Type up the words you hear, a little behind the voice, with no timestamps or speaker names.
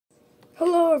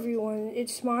Hello everyone,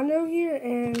 it's Mondo here,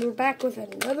 and we're back with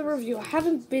another review. I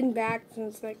haven't been back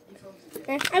since,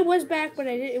 I was back, but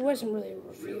it wasn't really a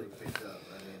review.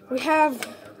 We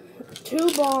have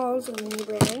two balls of mini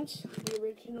brands, the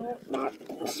original, not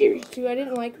Series 2. I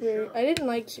didn't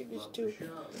like Series 2.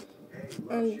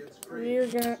 And we're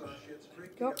gonna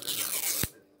go. Get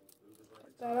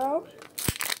that out.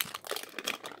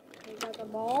 We got the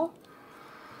ball.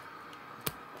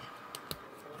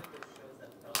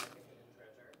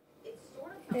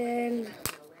 And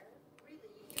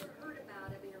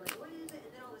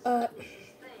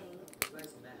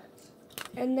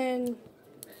then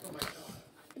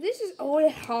this is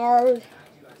always hard.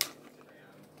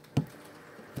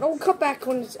 I'll cut back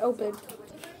when it's open.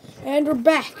 And we're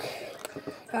back.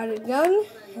 Got it done,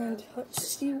 and let's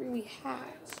see what we have.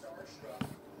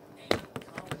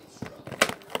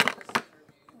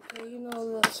 Okay, you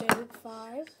know the standard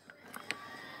 5.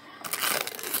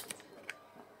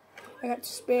 I got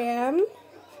Spam.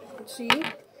 Let's see.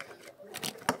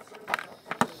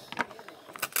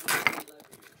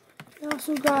 I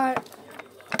also got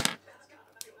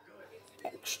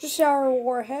extra sour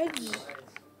warheads.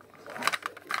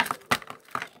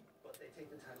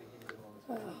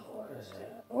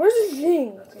 Where's the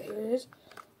thing? Okay, here it is.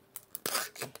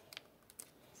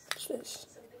 What's this?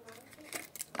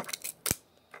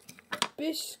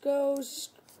 Bisco's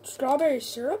strawberry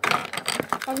syrup.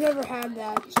 I've never had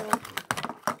that, so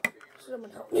someone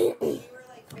help me.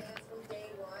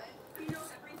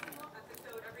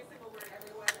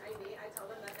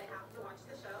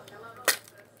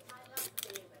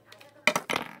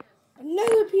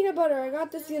 Another peanut butter. I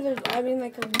got this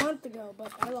like a month ago,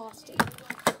 but I lost it.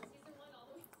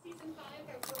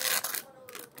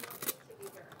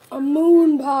 A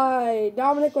moon pie.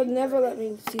 Dominic would never let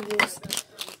me see this.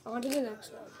 On to the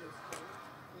next one.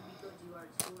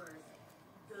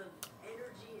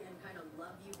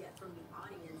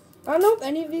 I don't know if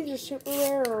any of these are super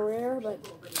rare or rare, but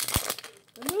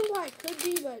the moon pie could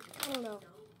be, but I don't know.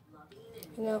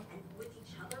 You know.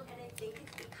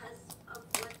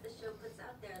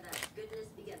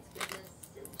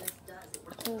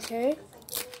 Okay.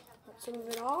 Got some of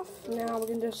it off. Now we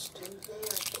can just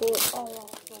pull it all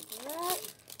off like that.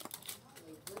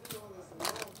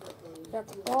 Got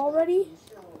the ball ready.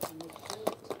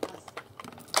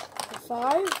 The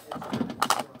 5.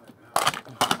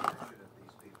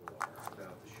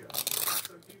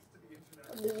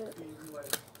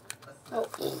 Oh,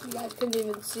 you guys couldn't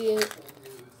even see it.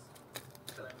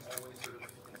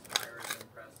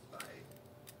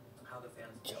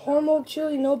 Hormel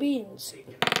chili, no beans.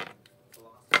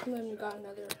 And then we got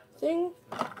another thing.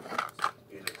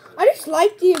 I just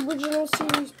like the original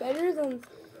series better than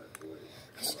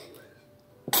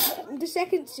the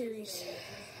second series.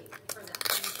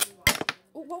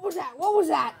 What was that? What was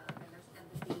that?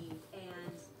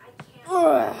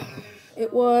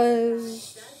 It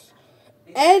was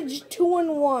Edge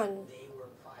 2-in-1.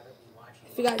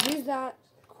 If you guys use that,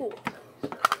 cool.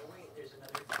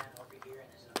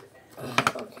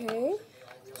 Okay,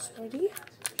 it's ready.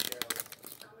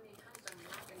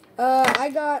 I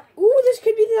got. Ooh, this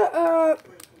could be the.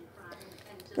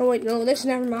 No wait, no, this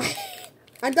never mind.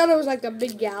 I thought it was like the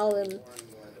big gallon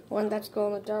one that's glow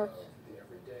in the dark.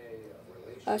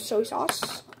 Soy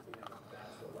sauce.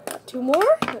 Got 2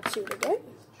 more. Let's see what I get.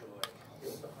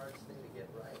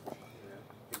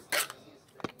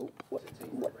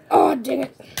 Oh, dang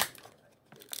it.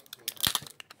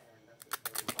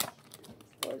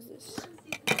 What is this?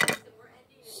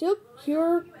 Silk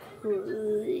Pure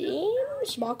Cream?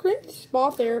 Spa cream? Spa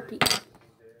therapy.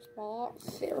 Spa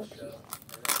therapy.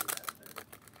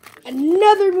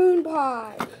 Another moon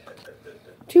pie.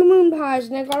 2 moon pies,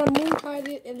 and I got a moon pie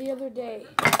the other day.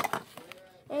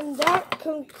 And that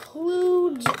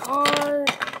concludes our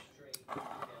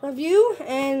review,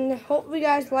 and hope you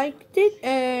guys liked it,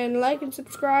 and like and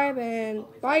subscribe, and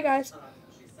bye guys.